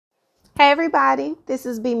Hey everybody, this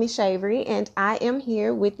is Bimi Shavery and I am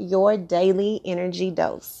here with your daily energy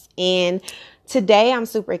dose. And today I'm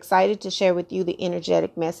super excited to share with you the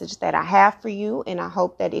energetic message that I have for you, and I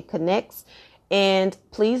hope that it connects. And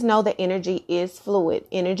please know that energy is fluid.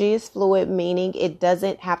 Energy is fluid, meaning it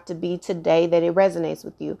doesn't have to be today that it resonates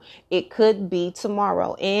with you. It could be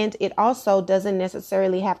tomorrow. And it also doesn't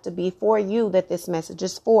necessarily have to be for you that this message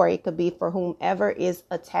is for. It could be for whomever is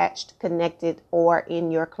attached, connected, or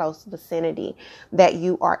in your close vicinity that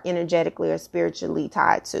you are energetically or spiritually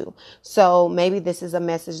tied to. So maybe this is a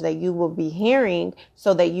message that you will be hearing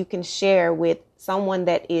so that you can share with someone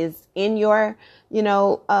that is in your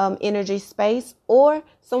energy space, or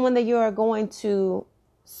someone that you are going to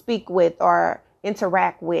speak with or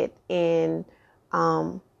interact with in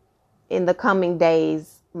the coming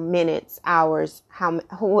days, minutes, hours,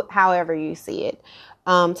 however you see it.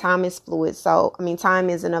 Time is fluid. Time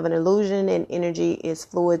isn't of an illusion, and energy is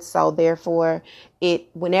fluid. So therefore,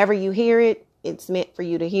 whenever you hear it, it's meant for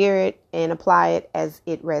you to hear it and apply it as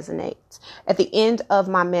it resonates. At the end of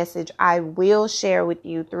my message, I will share with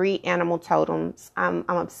you 3 animal totems. I'm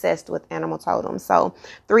obsessed with animal totems. So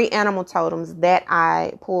 3 animal totems that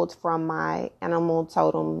I pulled from my animal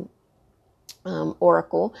totem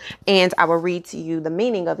oracle, and I will read to you the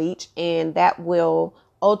meaning of each, and that will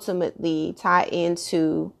ultimately tie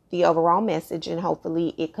into the overall message, and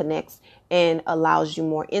hopefully it connects and allows you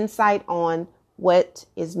more insight on what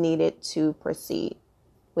is needed to proceed.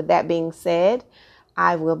 With that being said,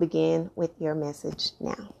 I will begin with your message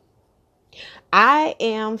now. I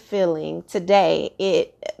am feeling today,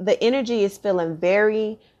 the energy is feeling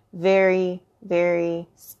very, very, very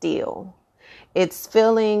still. It's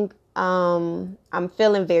feeling, I'm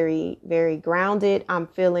feeling very, very grounded. I'm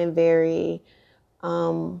feeling very,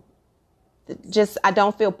 I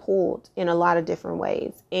don't feel pulled in a lot of different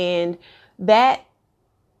ways. And that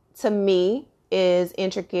to me is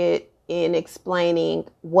intricate in explaining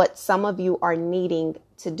what some of you are needing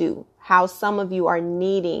to do, how some of you are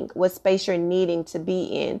needing, what space you're needing to be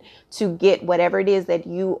in to get whatever it is that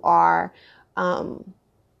you are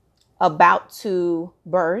about to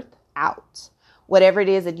birth out. Whatever it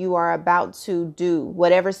is that you are about to do,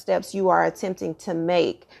 whatever steps you are attempting to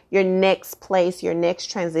make, your next place, your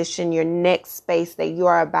next transition, your next space that you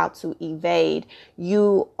are about to evade,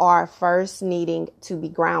 you are first needing to be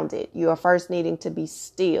grounded. You are first needing to be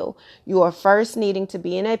still. You are first needing to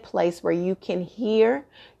be in a place where you can hear,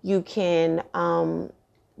 you can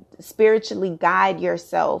spiritually guide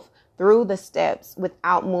yourself through the steps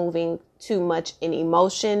without moving too much in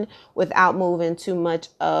emotion, without moving too much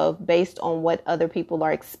based on what other people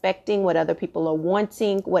are expecting, what other people are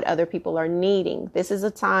wanting, what other people are needing. This is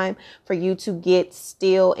a time for you to get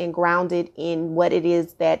still and grounded in what it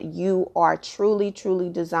is that you are truly, truly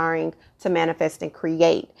desiring to manifest and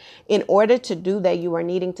create. In order to do that, you are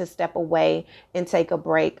needing to step away and take a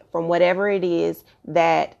break from whatever it is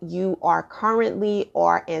that you are currently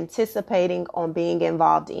or anticipating on being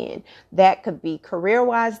involved in. That could be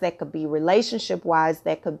career-wise, that could be relationship-wise,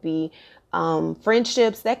 that could be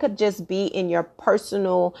friendships, that could just be in your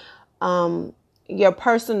personal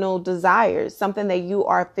desires, something that you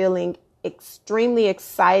are feeling extremely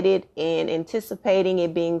excited and anticipating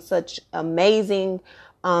it being such amazing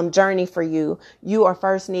journey for you. You are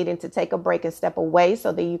first needing to take a break and step away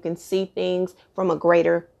so that you can see things from a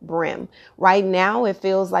greater brim. Right now, it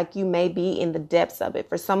feels like you may be in the depths of it.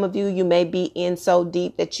 For some of you, you may be in so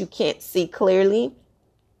deep that you can't see clearly,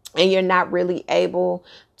 and you're not really able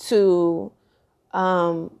to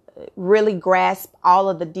really grasp all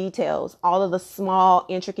of the details, all of the small,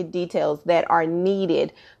 intricate details that are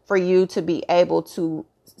needed for you to be able to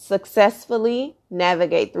successfully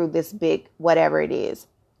navigate through this big whatever it is.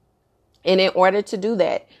 And in order to do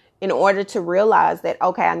that, in order to realize that,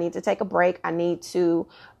 okay, I need to take a break, I need to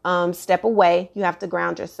step away, you have to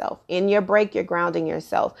ground yourself. In your break, you're grounding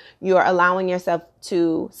yourself. You're allowing yourself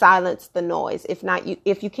to silence the noise. If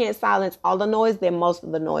you can't silence all the noise, then most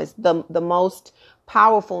of the noise. The most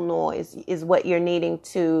powerful noise is what you're needing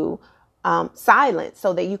to silence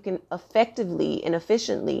so that you can effectively and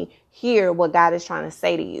efficiently hear what God is trying to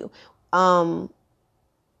say to you. I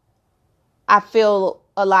feel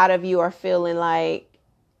a lot of you are feeling like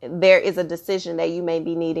there is a decision that you may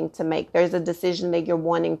be needing to make. There's a decision that you're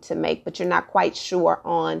wanting to make, but you're not quite sure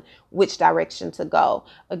on which direction to go.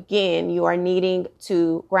 Again, you are needing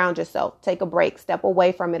to ground yourself, take a break, step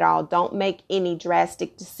away from it all. Don't make any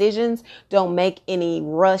drastic decisions. Don't make any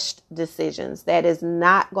rushed decisions. That is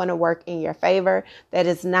not going to work in your favor. That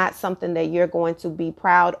is not something that you're going to be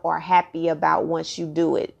proud or happy about once you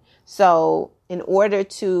do it. So in order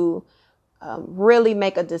to really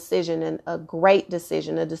make a decision, and a great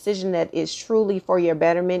decision, a decision that is truly for your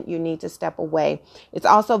betterment, you need to step away. It's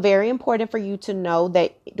also very important for you to know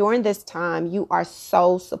that during this time, you are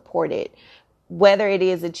so supported. Whether it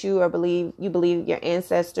is that you believe your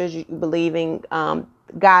ancestors, you believing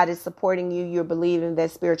God is supporting you, you're believing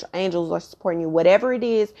that spiritual angels are supporting you, whatever it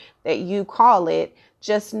is that you call it,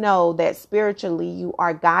 just know that spiritually you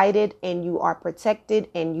are guided and you are protected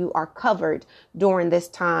and you are covered during this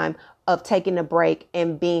time of taking a break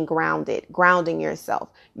and being grounding yourself.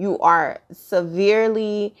 You are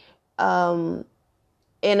severely in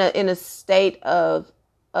a state of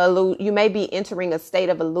you may be entering a state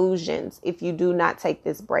of illusions if you do not take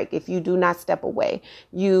this break. If you do not step away,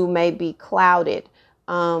 you may be clouded.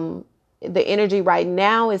 The energy right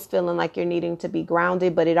now is feeling like you're needing to be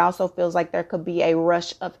grounded, but it also feels like there could be a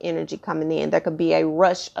rush of energy coming in. There could be a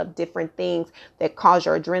rush of different things that cause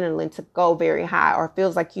your adrenaline to go very high, or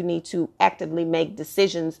feels like you need to actively make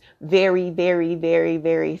decisions very, very, very,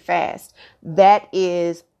 very fast. That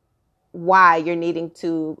is why you're needing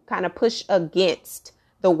to kind of push against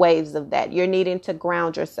the waves of that. You're needing to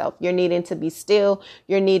ground yourself. You're needing to be still.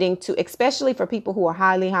 You're needing to, especially for people who are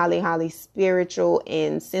highly, highly, highly spiritual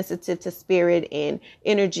and sensitive to spirit and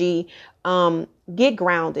energy, get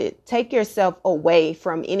grounded. Take yourself away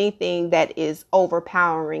from anything that is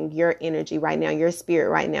overpowering your energy right now, your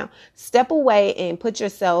spirit right now. Step away and put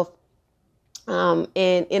yourself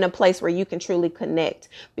in a place where you can truly connect,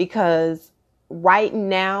 because right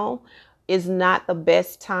now is not the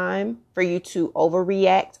best time for you to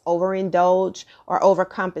overreact, overindulge, or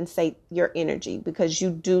overcompensate your energy, because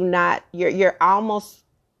you're almost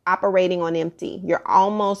operating on empty. You're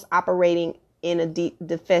almost operating in a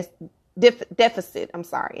deficit.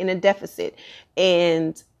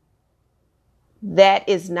 And that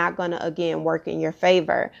is not going to, again, work in your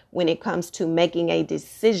favor when it comes to making a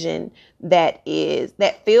decision that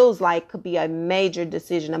feels like could be a major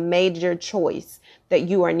decision, a major choice that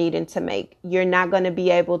you are needing to make. You're not going to be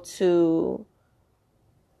able to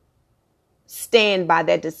stand by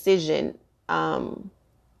that decision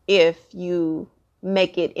if you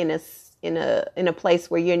make it in a place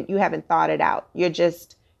where you haven't thought it out.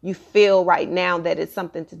 You feel right now that it's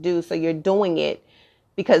something to do, so you're doing it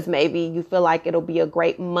because maybe you feel like it'll be a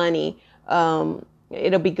great money.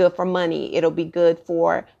 It'll be good for money. It'll be good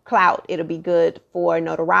for clout. It'll be good for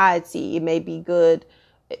notoriety. It may be good.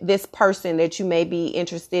 This person that you may be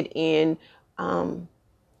interested in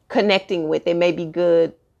connecting with, it may be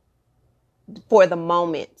good for the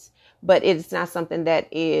moment, but it's not something that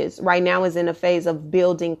is right now is in a phase of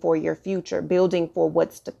building for your future, building for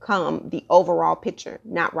what's to come, the overall picture,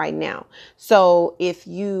 not right now. So if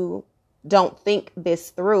you don't think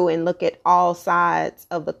this through and look at all sides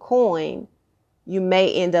of the coin, you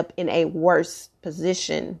may end up in a worse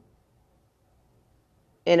position,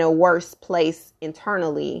 in a worse place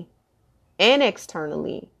internally and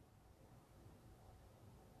externally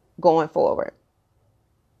going forward.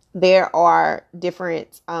 There are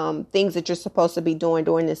different things that you're supposed to be doing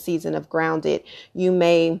during this season of grounded. You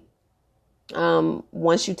may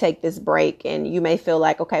once you take this break, and you may feel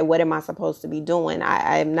like, okay, what am I supposed to be doing?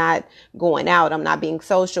 I am not going out. I'm not being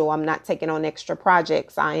social. I'm not taking on extra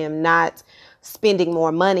projects. I am not spending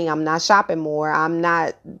more money. I'm not shopping more. I'm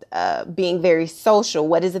not being very social.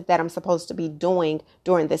 What is it that I'm supposed to be doing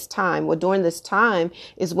during this time? Well, during this time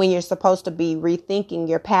is when you're supposed to be rethinking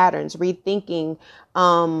your patterns, rethinking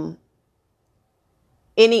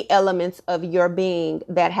any elements of your being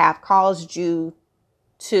that have caused you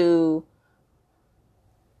to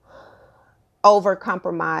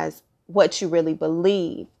over-compromise what you really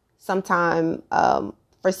believe. Sometime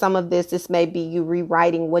for some of this may be you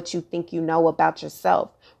rewriting what you think you know about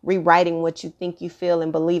yourself, rewriting what you think you feel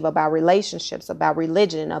and believe about relationships, about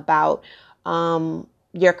religion, about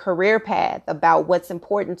your career path, about what's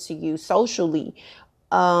important to you socially.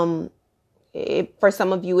 For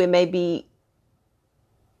some of you, it may be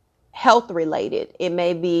health related. It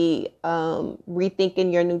may be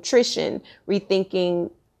rethinking your nutrition,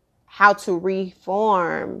 rethinking how to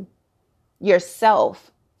reform yourself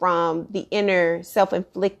from the inner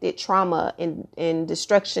self-inflicted trauma and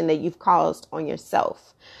destruction that you've caused on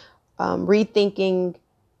yourself. Rethinking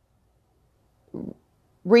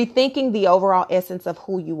the overall essence of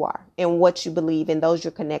who you are and what you believe and those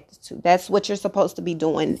you're connected to. That's what you're supposed to be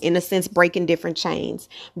doing. In a sense, breaking different chains,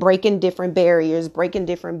 breaking different barriers, breaking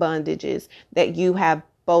different bondages that you have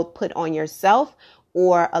both put on yourself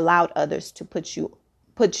or allowed others to put you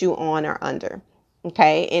on or under.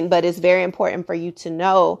 Okay. But it's very important for you to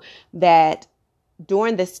know that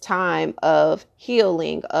during this time of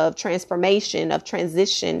healing, of transformation, of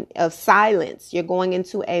transition, of silence, you're going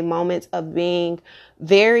into a moment of being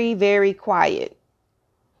very, very quiet.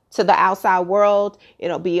 To the outside world,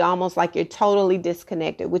 it'll be almost like you're totally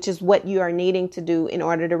disconnected, which is what you are needing to do in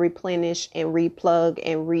order to replenish and replug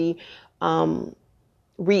and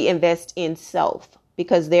reinvest in self,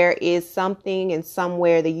 because there is something and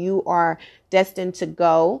somewhere that you are destined to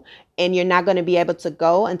go, and you're not going to be able to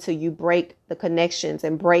go until you break the connections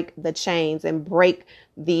and break the chains and break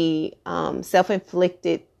the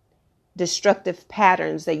self-inflicted destructive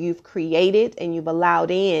patterns that you've created and you've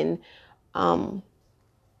allowed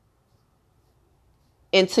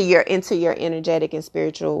into your energetic and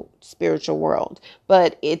spiritual world.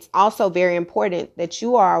 But it's also very important that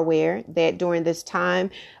you are aware that during this time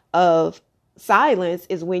of silence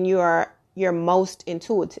is when you're most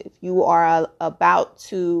intuitive. You are about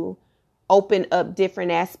to open up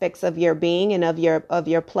different aspects of your being and of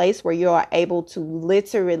your place, where you are able to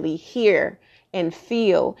literally hear and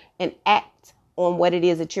feel and act on what it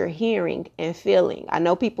is that you're hearing and feeling. I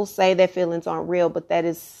know people say that feelings aren't real, but that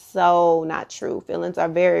is so not true. Feelings are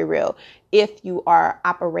very real if you are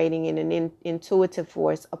operating in an intuitive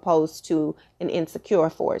force opposed to an insecure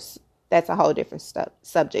force. That's a whole different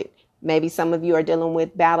subject. Maybe some of you are dealing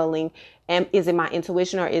with battling, and is it my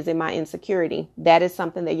intuition or is it my insecurity? That is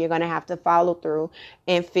something that you're going to have to follow through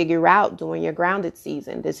and figure out during your grounded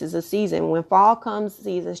season. This is a season when fall comes,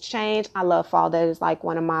 seasons change. I love fall. That is like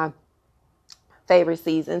one of my favorite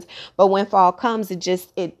seasons. But when fall comes,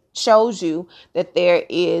 it shows you that there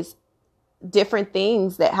is different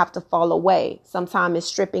things that have to fall away. Sometimes it's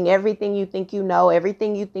stripping everything you think you know,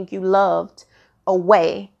 everything you think you loved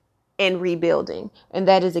away, and rebuilding. And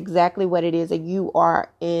that is exactly what it is that you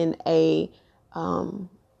are in a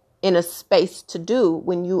space to do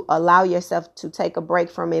when you allow yourself to take a break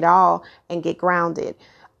from it all and get grounded.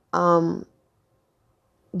 You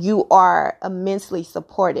are immensely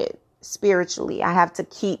supported spiritually. I have to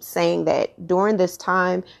keep saying that during this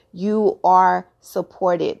time, you are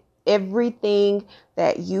supported. Everything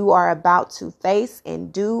that you are about to face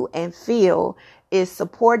and do and feel is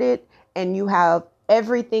supported, and you have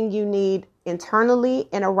everything you need internally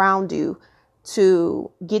and around you to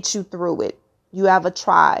get you through it. You have a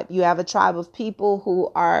tribe. You have a tribe of people who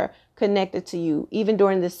are connected to you. Even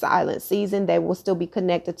during this silent season, they will still be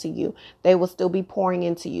connected to you. They will still be pouring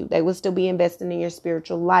into you. They will still be investing in your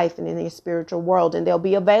spiritual life and in your spiritual world, and they'll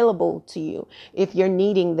be available to you if you're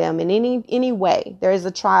needing them in any way. There is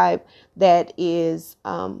a tribe that is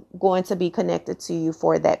going to be connected to you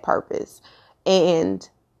for that purpose. And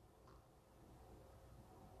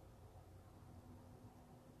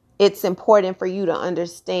it's important for you to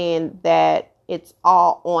understand that it's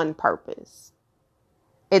all on purpose.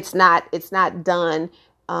 It's not done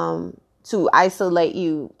to isolate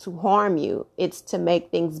you, to harm you. It's to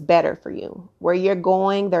make things better for you. Where you're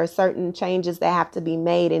going, there are certain changes that have to be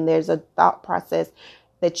made, and there's a thought process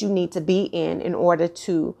that you need to be in order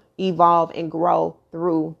to evolve and grow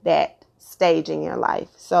through that stage in your life.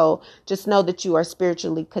 So just know that you are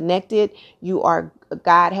spiritually connected.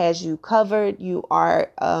 God has you covered. You are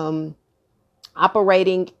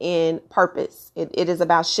operating in purpose. It is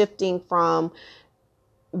about shifting from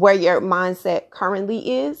where your mindset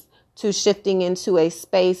currently is to shifting into a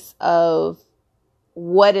space of,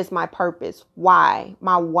 what is my purpose? Why?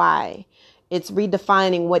 My why. It's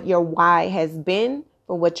redefining what your why has been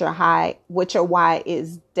for what your why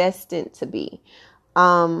is destined to be.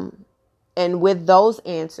 And with those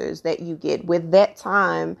answers that you get, with that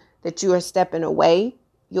time that you are stepping away,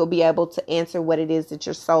 you'll be able to answer what it is that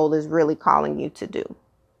your soul is really calling you to do.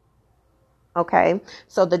 Okay.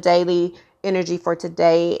 So the daily energy for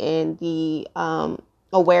today and the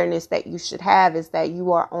awareness that you should have is that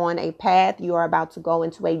you are on a path. You are about to go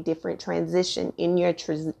into a different transition in your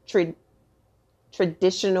traditional,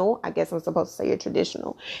 I guess I'm supposed to say in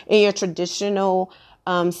your traditional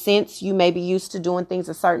sense. You may be used to doing things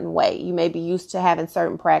a certain way. You may be used to having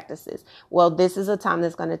certain practices. Well, this is a time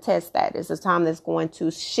that's going to test that. It's a time that's going to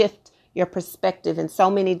shift your perspective in so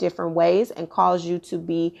many different ways and cause you to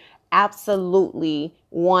be absolutely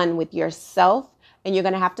one with yourself. And you're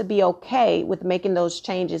going to have to be okay with making those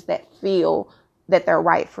changes that feel that they're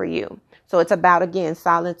right for you. So it's about, again,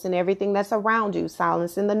 silencing everything that's around you,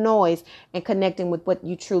 silencing the noise, and connecting with what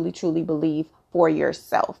you truly, truly believe for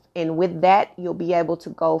yourself. And with that, you'll be able to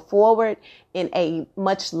go forward in a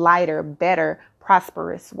much lighter, better,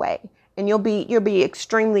 prosperous way. And you'll be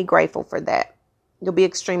extremely grateful for that. You'll be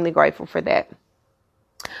extremely grateful for that.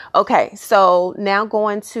 Okay, so now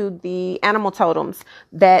going to the animal totems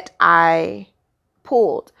that I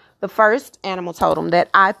pulled. The first animal totem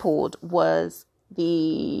that I pulled was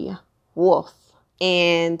the wolf.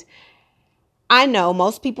 And I know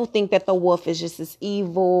most people think that the wolf is just this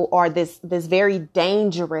evil or this very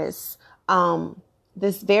dangerous,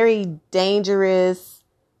 this very dangerous,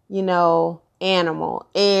 animal.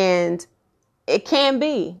 And it can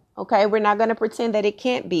be. Okay, we're not going to pretend that it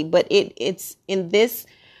can't be, but it's in this.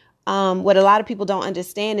 What a lot of people don't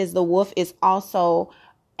understand is the wolf is also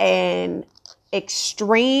an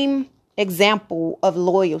extreme example of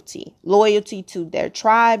loyalty to their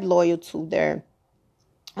tribe, loyal to their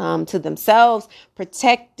to themselves,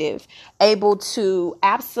 protective, able to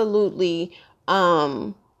absolutely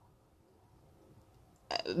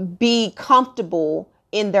be comfortable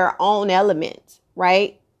in their own element,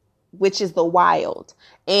 right? Which is the wild.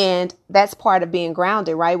 And that's part of being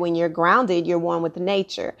grounded, right? When you're grounded, you're one with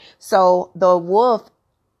nature. So the wolf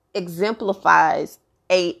exemplifies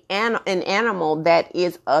an animal that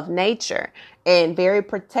is of nature and very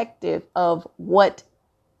protective of what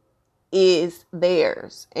is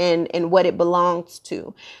theirs and what it belongs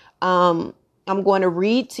to. I'm going to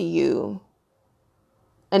read to you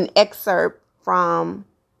an excerpt from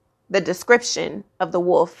the description of the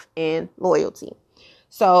wolf and loyalty.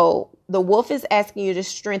 So the wolf is asking you to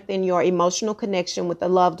strengthen your emotional connection with a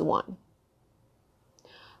loved one.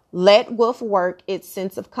 Let wolf work its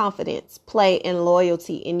sense of confidence, play, and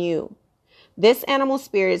loyalty in you. This animal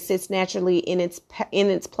spirit sits naturally in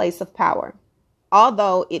its place of power.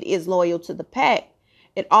 Although it is loyal to the pack,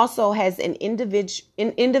 it also has an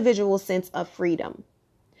individual sense of freedom.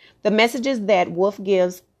 The messages that wolf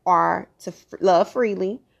gives are to love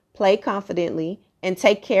freely, play confidently, and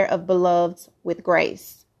take care of beloveds with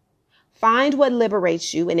grace. Find what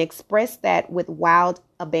liberates you and express that with wild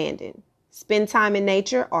abandon. Spend time in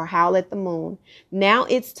nature or howl at the moon. Now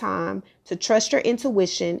it's time to trust your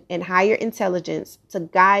intuition and higher intelligence to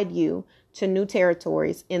guide you to new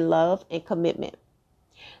territories in love and commitment.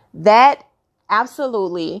 That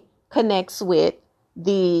absolutely connects with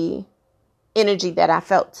the energy that I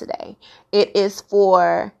felt today. It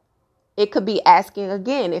could be asking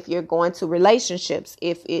again, if you're going to relationships,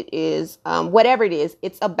 if it is whatever it is,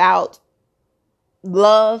 it's about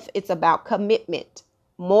love. It's about commitment.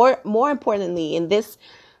 More importantly, in this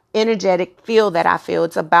energetic field that I feel,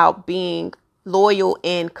 it's about being loyal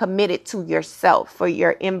and committed to yourself for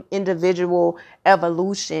your individual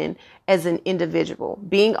evolution as an individual,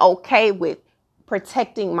 being okay with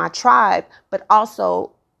protecting my tribe, but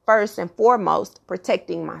also first and foremost,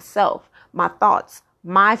 protecting myself, my thoughts,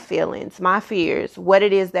 my feelings, my fears, what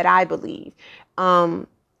it is that I believe.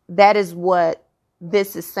 That is what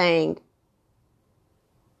this is saying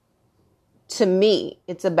to me.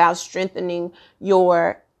 It's about strengthening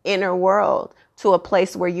your inner world to a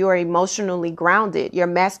place where you are emotionally grounded. Your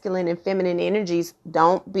masculine and feminine energies,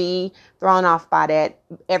 don't be thrown off by that.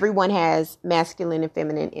 Everyone has masculine and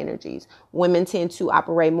feminine energies. Women tend to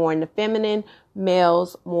operate more in the feminine,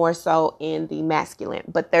 males more so in the masculine.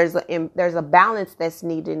 But there's a balance that's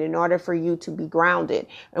needed in order for you to be grounded.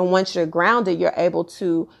 And once you're grounded, you're able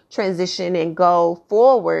to transition and go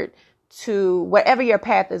forward to wherever your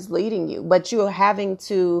path is leading you. But you're having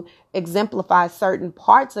to exemplify certain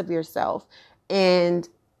parts of yourself and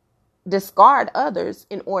discard others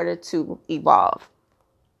in order to evolve.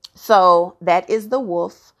 So that is the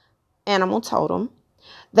wolf animal totem.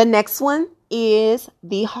 The next one is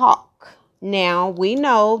the hawk. Now, we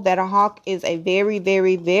know that a hawk is a very,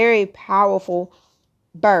 very, very powerful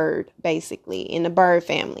bird, basically, in the bird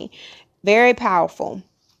family. Very powerful.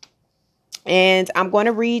 And I'm going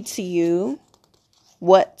to read to you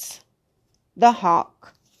what the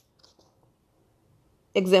hawk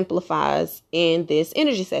exemplifies in this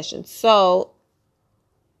energy session. So,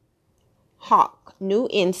 hawk, new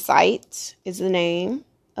insight is the name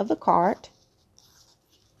of the card.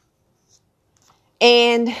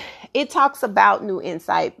 And it talks about new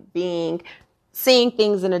insight being seeing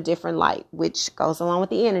things in a different light, which goes along with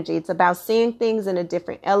the energy. It's about seeing things in a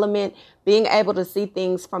different element, being able to see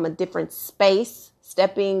things from a different space,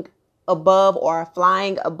 stepping above or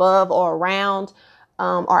flying above or around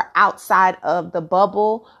or outside of the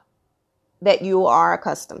bubble that you are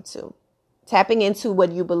accustomed to. Tapping into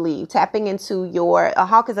what you believe, tapping into a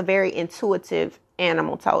hawk is a very intuitive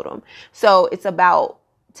animal totem. So it's about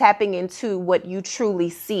tapping into what you truly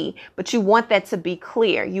see, but you want that to be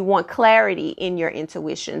clear. You want clarity in your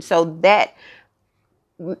intuition. So that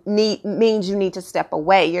means you need to step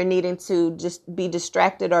away. You're needing to just be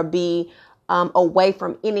distracted or be away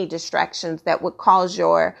from any distractions that would cause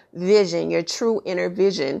your vision, your true inner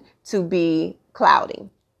vision, to be cloudy.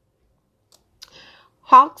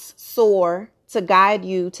 Hawks soar to guide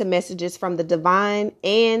you to messages from the divine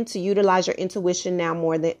and to utilize your intuition now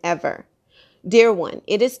more than ever. Dear one,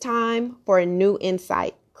 it is time for a new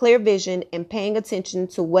insight, clear vision, and paying attention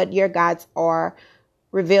to what your guides are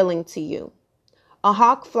revealing to you. A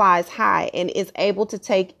hawk flies high and is able to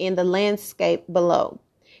take in the landscape below.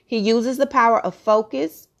 He uses the power of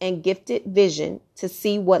focus and gifted vision to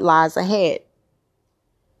see what lies ahead.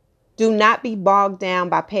 Do not be bogged down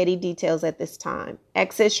by petty details at this time.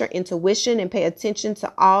 Access your intuition and pay attention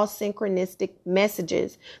to all synchronistic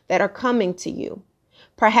messages that are coming to you.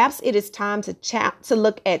 Perhaps it is time to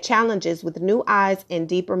look at challenges with new eyes and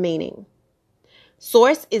deeper meaning.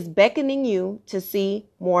 Source is beckoning you to see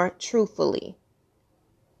more truthfully.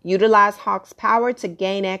 Utilize Hawk's power to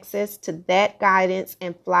gain access to that guidance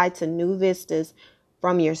and fly to new vistas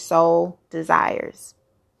from your soul desires.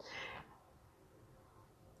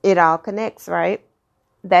 It all connects, right?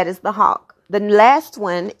 That is the hawk. The last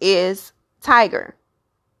one is tiger.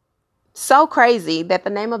 So crazy that the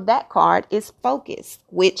name of that card is focus,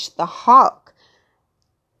 which the hawk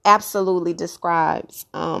absolutely describes,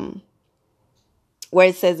 where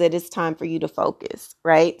it says it is time for you to focus,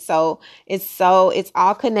 right? So it's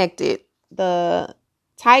all connected. The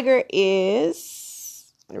tiger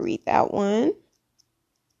is, I'm going to read that one.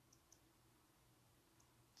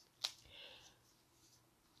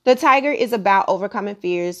 The tiger is about overcoming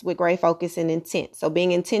fears with great focus and intent. So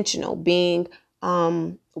being intentional, being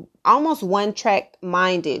almost one track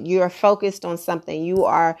minded. You are focused on something. You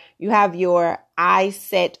have your eyes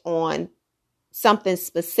set on something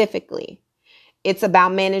specifically. It's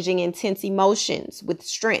about managing intense emotions with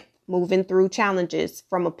strength, moving through challenges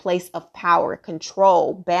from a place of power,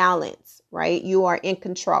 control, balance, right? You are in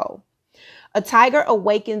control. A tiger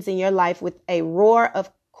awakens in your life with a roar of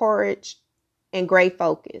courage and great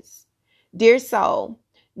focus. Dear soul,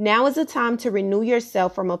 now is the time to renew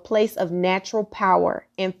yourself from a place of natural power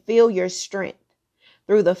and feel your strength.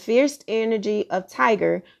 Through the fierce energy of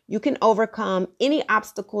tiger, you can overcome any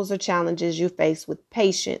obstacles or challenges you face with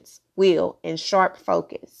patience, will, and sharp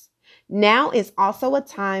focus. Now is also a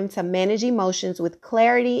time to manage emotions with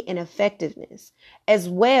clarity and effectiveness, as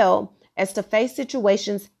well as to face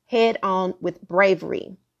situations head on with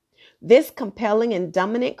bravery. This compelling and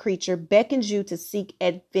dominant creature beckons you to seek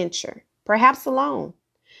adventure, perhaps alone.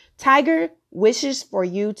 Tiger wishes for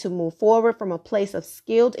you to move forward from a place of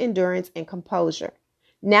skilled endurance and composure.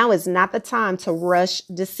 Now is not the time to rush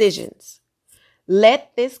decisions.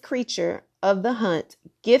 Let this creature of the hunt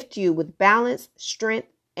gift you with balance, strength,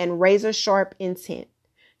 and razor-sharp intent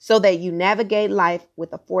so that you navigate life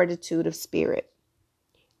with a fortitude of spirit.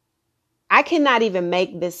 I cannot even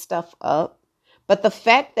make this stuff up. But the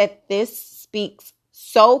fact that this speaks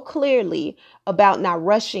so clearly about not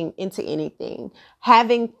rushing into anything,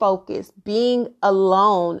 having focus, being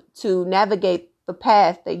alone to navigate the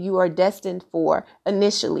path that you are destined for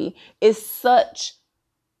initially is such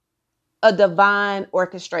a divine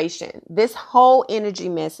orchestration. This whole energy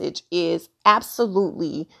message is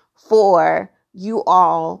absolutely for you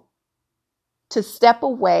all to step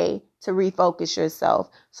away, to refocus yourself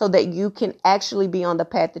so that you can actually be on the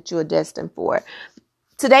path that you are destined for.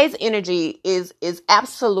 Today's energy is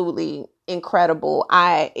absolutely incredible.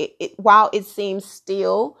 While it seems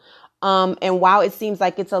still, and while it seems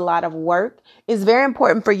like it's a lot of work, it's very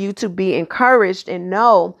important for you to be encouraged and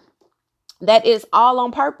know that it's all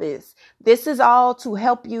on purpose. This is all to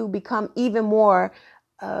help you become even more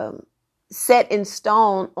set in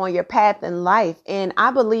stone on your path in life. And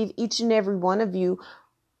I believe each and every one of you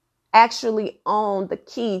actually own the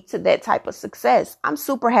key to that type of success. I'm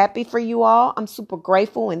super happy for you all. I'm super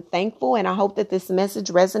grateful and thankful. And I hope that this message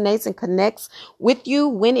resonates and connects with you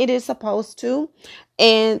when it is supposed to.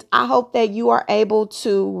 And I hope that you are able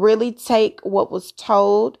to really take what was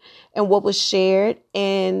told and what was shared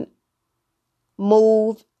and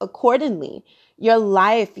move accordingly. Your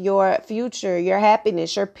life, your future, your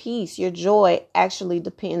happiness, your peace, your joy actually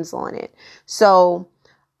depends on it. So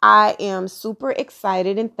I am super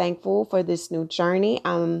excited and thankful for this new journey.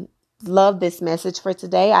 Love this message for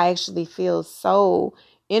today. I actually feel so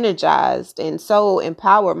energized and so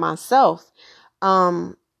empowered myself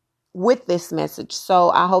with this message. So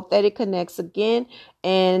I hope that it connects again,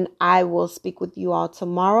 and I will speak with you all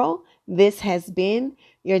tomorrow. This has been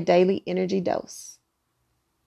your daily energy dose.